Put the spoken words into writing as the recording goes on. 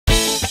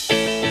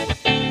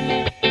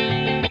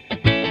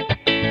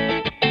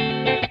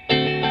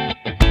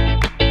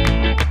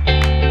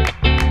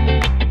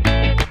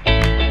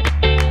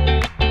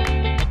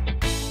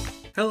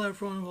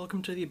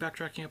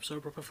backtracking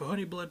episode proper for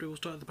Honeyblood. We will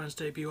start the band's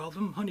debut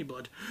album,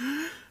 Honeyblood.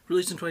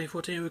 Released in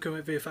 2014, we come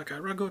out via Fat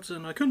Cat Records,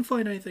 and I couldn't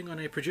find anything on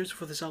a producer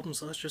for this album,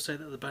 so let's just say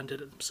that the band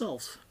did it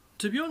themselves.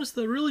 To be honest,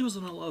 there really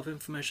wasn't a lot of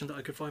information that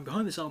I could find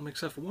behind this album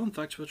except for one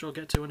fact, which I'll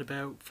get to in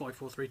about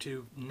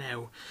 5432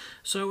 now.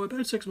 So,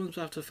 about 6 months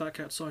after Fat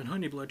Cat signed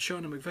Honeyblood,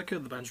 Shona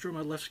McVicker, the band's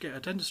drummer, left to get a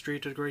dentistry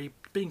degree,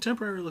 being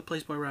temporarily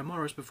replaced by Ram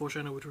Morris before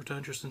Shona would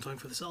return just in time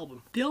for this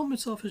album. The album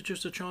itself is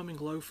just a charming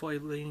lo-fi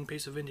leaning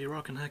piece of indie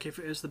rock, and heck, if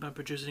it is the band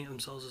producing it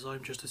themselves, as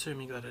I'm just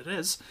assuming that it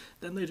is,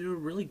 then they do a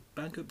really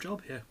bang-up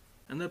job here.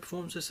 And their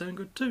performances sound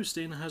good too.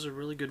 Stina has a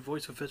really good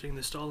voice for fitting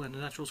this style, and a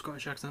natural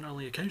Scottish accent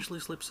only occasionally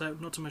slips out,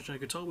 not to mention a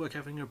guitar work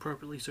having an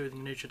appropriately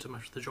soothing nature to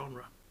match the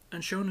genre.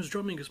 And Shona's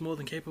drumming is more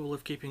than capable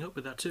of keeping up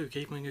with that too,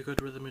 keeping a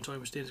good rhythm in time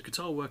with Stina's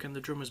guitar work, and the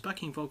drummer's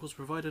backing vocals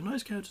provide a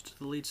nice counter to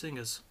the lead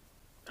singers.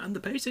 And the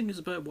pacing is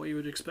about what you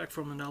would expect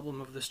from an album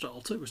of this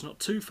style too. It's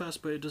not too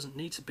fast, but it doesn't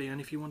need to be, and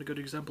if you want a good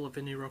example of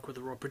indie rock with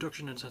a raw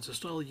production and sense of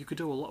style, you could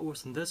do a lot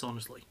worse than this,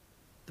 honestly.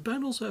 The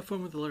band also have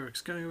fun with the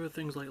lyrics, going over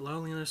things like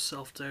loneliness,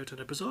 self-doubt, and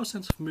a bizarre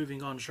sense of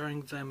moving on,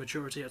 showing their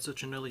maturity at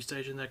such an early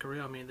stage in their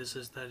career. I mean, this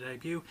is their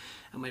debut,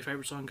 and my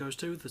favourite song goes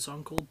to the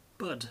song called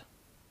Bud.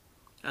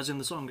 As in,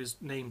 the song is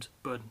named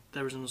Bud.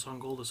 There isn't a song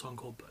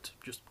called Bud,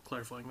 just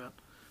clarifying that.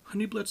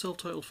 Honeyblood's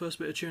self-titled first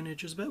bit of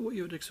tunage is about what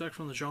you would expect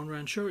from the genre,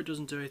 and sure, it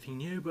doesn't do anything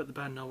new, but the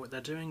band know what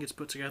they're doing, it's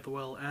put together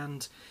well,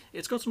 and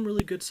it's got some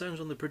really good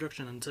sounds on the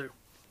production end too.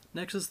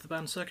 Next is the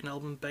band's second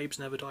album, Babes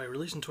Never Die.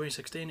 Released in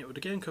 2016, it would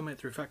again come out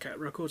through Fat Cat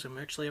Records, and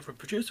we actually have a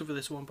producer for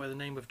this one by the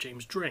name of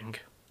James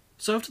Drink.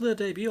 So after their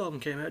debut album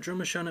came out,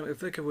 drummer Shona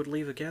McVicker would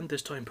leave again,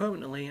 this time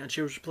permanently, and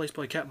she was replaced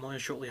by Kat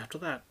Myers shortly after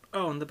that.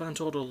 Oh, and the band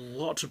toured a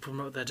lot to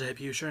promote their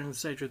debut, sharing the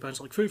stage with bands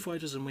like Foo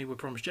Fighters and We Were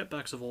Promised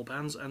Jetpacks of all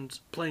bands, and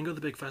playing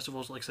other big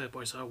festivals like South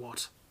by So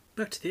What.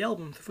 Back to the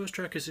album, the first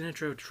track is an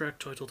intro track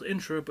titled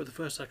Intro, but the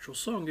first actual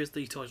song is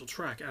the title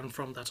track, and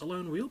from that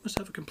alone, we almost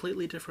have a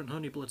completely different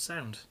Honeyblood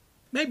sound.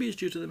 Maybe it's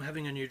due to them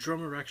having a new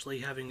drummer, actually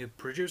having a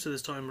producer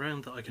this time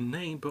around that I can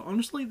name, but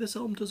honestly this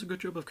album does a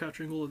good job of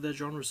capturing all of their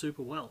genres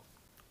super well.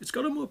 It's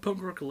got a more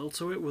punk rock lilt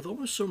to it, with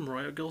almost some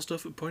Riot Girl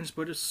stuff at points,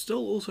 but it's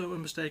still also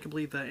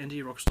unmistakably their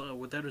indie rock style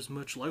without as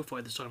much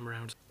lo-fi this time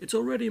around. It's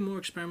already a more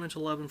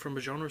experimental album from a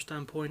genre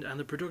standpoint, and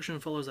the production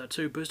follows that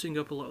too, boosting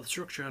up a lot of the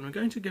structure, and I'm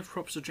going to give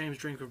props to James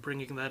Drink for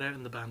bringing that out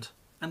in the band.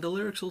 And the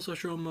lyrics also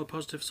show a more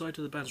positive side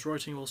to the band's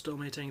writing while still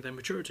maintaining their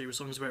maturity, with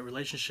songs about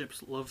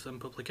relationships, love, and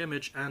public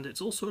image, and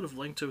it's all sort of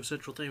linked to a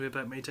central theme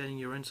about maintaining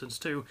your innocence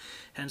too,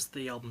 hence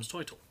the album's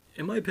title.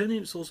 In my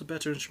opinion, it's also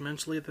better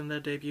instrumentally than their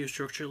debut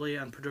structurally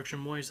and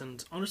production-wise,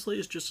 and honestly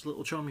it's just a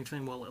little charming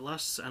thing while it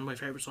lasts, and my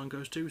favourite song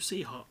goes to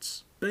Sea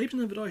Hearts. Babes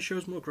Never Die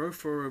shows more growth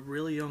for a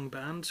really young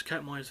band,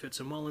 Kat Myers fits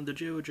in well, and the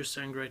duo just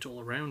sound great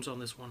all around on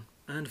this one.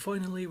 And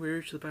finally, we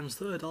reach the band's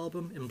third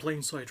album, In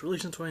Plain Sight.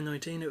 Released in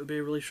 2019, it would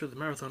be released through the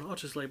Marathon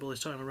Artist label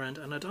this time around,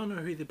 and I don't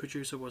know who the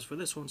producer was for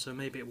this one, so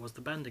maybe it was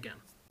the band again.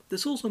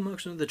 This also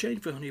marks another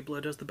change for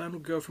Honeyblood, as the band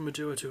would go from a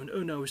duo to an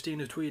uno, with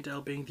Stina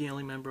Tweedale being the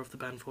only member of the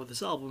band for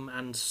this album,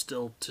 and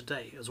still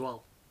today as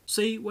well.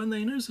 See, when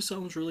they announced this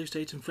album's release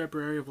date in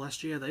February of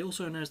last year, they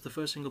also announced the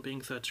first single being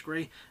Third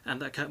Degree,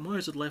 and that Kat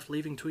Myers had left,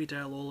 leaving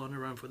Tweedale all on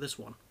her own for this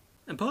one.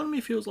 And part of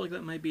me feels like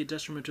that may be a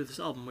detriment to this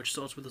album, which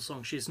starts with the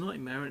song She's a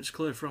Nightmare, and it's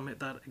clear from it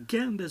that,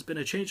 again, there's been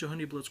a change to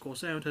Honeyblood's core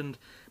sound, and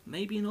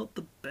maybe not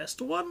the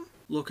best one?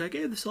 Look, I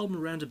gave this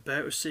album around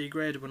about a C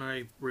grade when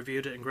I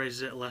reviewed it and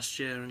graded it last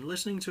year, and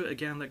listening to it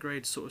again, that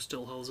grade sort of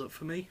still holds up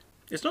for me.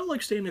 It's not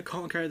like Stina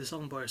can't carry this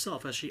album by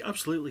herself, as she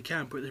absolutely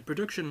can, but the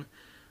production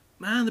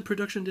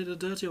did her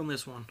dirty on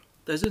this one.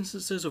 There's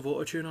instances of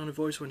auto-tune on her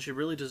voice when she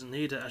really doesn't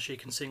need it, as she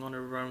can sing on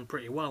her own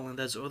pretty well, and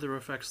there's other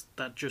effects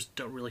that just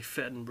don't really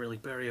fit and really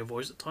bury her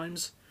voice at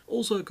times.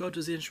 Also, God,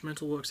 does the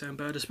instrumental work sound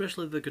bad,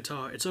 especially the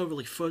guitar. It's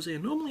overly fuzzy,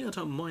 and normally I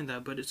don't mind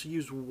that, but it's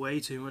used way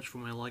too much for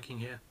my liking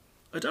here.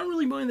 I don't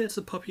really mind that it's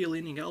a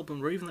popular-leaning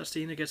album, or even that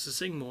Stina gets to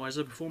sing more, as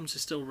her performance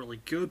is still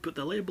really good, but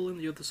the label and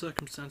the other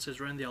circumstances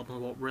around the album are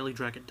what really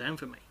drag it down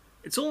for me.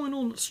 It's all in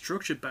all not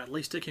structured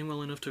badly, sticking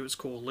well enough to its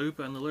core loop,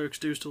 and the lyrics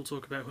do still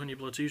talk about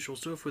Honeyblood's usual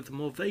stuff, with the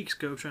more vague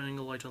scope shining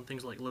a light on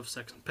things like love,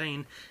 sex and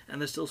pain, and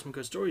there's still some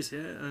good stories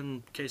here,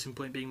 and case in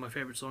point being my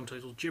favourite song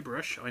titled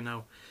Gibberish. I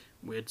know,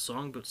 weird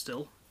song, but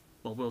still.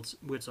 Well,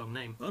 weird song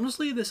name.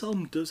 Honestly, this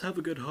album does have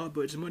a good heart,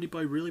 but it's muddied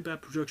by really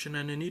bad production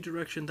and a new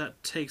direction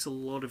that takes a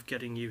lot of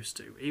getting used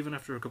to, even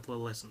after a couple of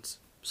lessons.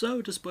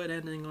 So, despite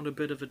ending on a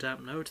bit of a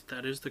damp note,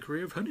 that is the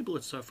career of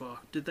Honeyblood so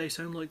far. Did they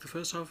sound like the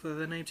first half of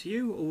their name to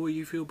you, or were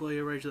you fueled by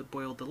a rage that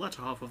boiled the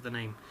latter half of the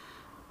name?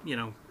 You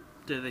know,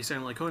 did they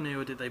sound like honey,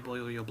 or did they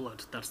boil your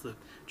blood? That's the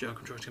joke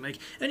I'm trying to make.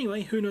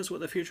 Anyway, who knows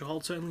what their future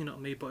holds, certainly not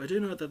me, but I do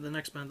know that the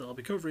next band that I'll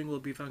be covering will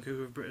be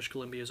Vancouver, British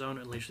Columbia's own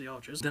Unleash the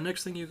Archers. The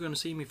next thing you're going to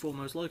see me for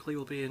most likely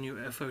will be a new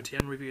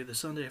FOTN review this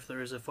Sunday, if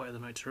there is a Fight of the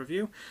Night to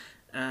review,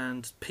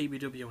 and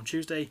PBW on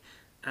Tuesday,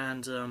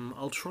 and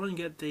I'll try and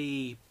get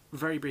the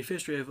very brief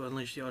history of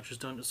Unleash the Archers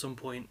done at some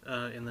point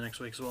in the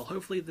next week as well.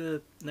 Hopefully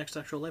the next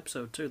actual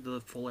episode too,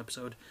 the full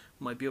episode,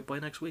 might be up by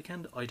next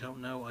weekend. I don't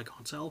know, I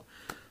can't tell.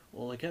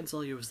 All I can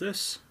tell you is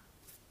this: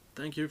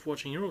 Thank you for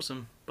watching, you're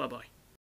awesome, bye bye.